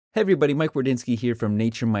Hey everybody, Mike Wardinsky here from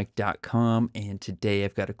naturemike.com, and today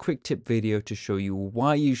I've got a quick tip video to show you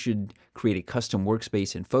why you should create a custom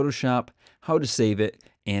workspace in Photoshop, how to save it,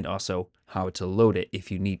 and also how to load it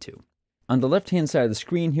if you need to. On the left-hand side of the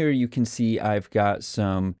screen here, you can see I've got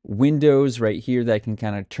some windows right here that I can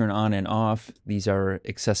kind of turn on and off. These are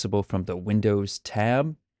accessible from the Windows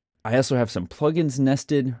tab. I also have some plugins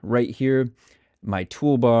nested right here, my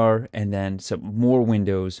toolbar, and then some more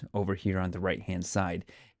windows over here on the right-hand side.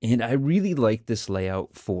 And I really like this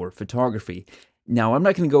layout for photography. Now, I'm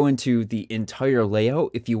not going to go into the entire layout.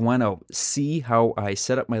 If you want to see how I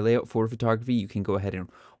set up my layout for photography, you can go ahead and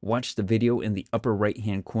watch the video in the upper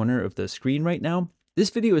right-hand corner of the screen right now. This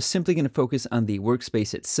video is simply going to focus on the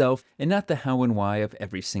workspace itself and not the how and why of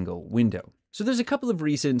every single window. So there's a couple of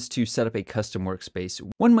reasons to set up a custom workspace.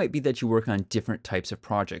 One might be that you work on different types of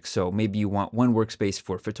projects. So maybe you want one workspace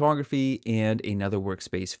for photography and another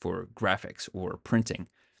workspace for graphics or printing.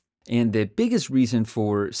 And the biggest reason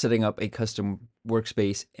for setting up a custom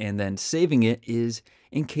workspace and then saving it is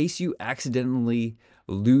in case you accidentally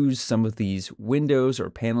lose some of these windows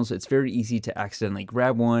or panels. It's very easy to accidentally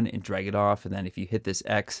grab one and drag it off, and then if you hit this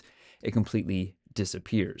X, it completely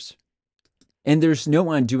disappears. And there's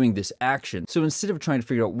no undoing this action. So instead of trying to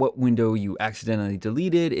figure out what window you accidentally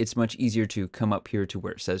deleted, it's much easier to come up here to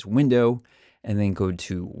where it says Window and then go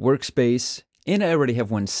to Workspace. And I already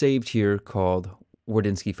have one saved here called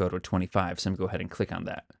Wardinsky Photo 25. So I'm going to go ahead and click on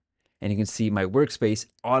that. And you can see my workspace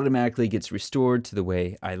automatically gets restored to the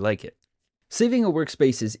way I like it. Saving a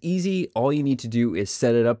workspace is easy. All you need to do is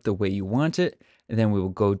set it up the way you want it. And then we will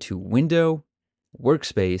go to Window,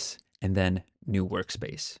 Workspace, and then New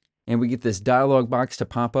Workspace. And we get this dialog box to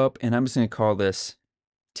pop up, and I'm just going to call this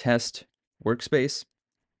Test Workspace.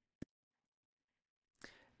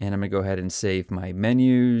 And I'm going to go ahead and save my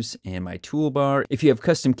menus and my toolbar. If you have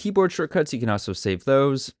custom keyboard shortcuts, you can also save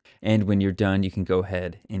those. And when you're done, you can go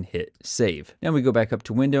ahead and hit Save. Now we go back up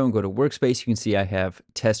to Window and go to Workspace. You can see I have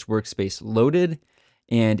Test Workspace loaded.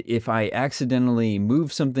 And if I accidentally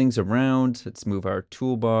move some things around, let's move our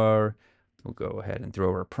toolbar. We'll go ahead and throw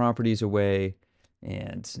our properties away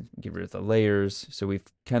and get rid of the layers. So we've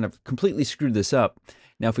kind of completely screwed this up.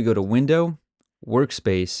 Now if we go to Window,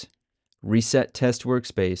 Workspace, Reset Test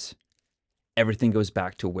Workspace, everything goes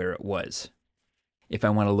back to where it was. If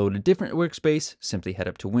I want to load a different workspace, simply head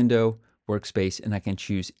up to Window, Workspace, and I can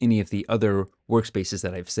choose any of the other workspaces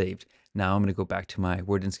that I've saved. Now I'm going to go back to my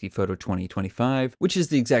Wardinsky Photo 2025, which is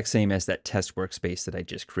the exact same as that test workspace that I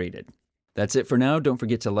just created. That's it for now. Don't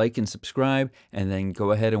forget to like and subscribe, and then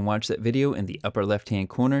go ahead and watch that video in the upper left-hand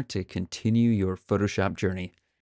corner to continue your Photoshop journey.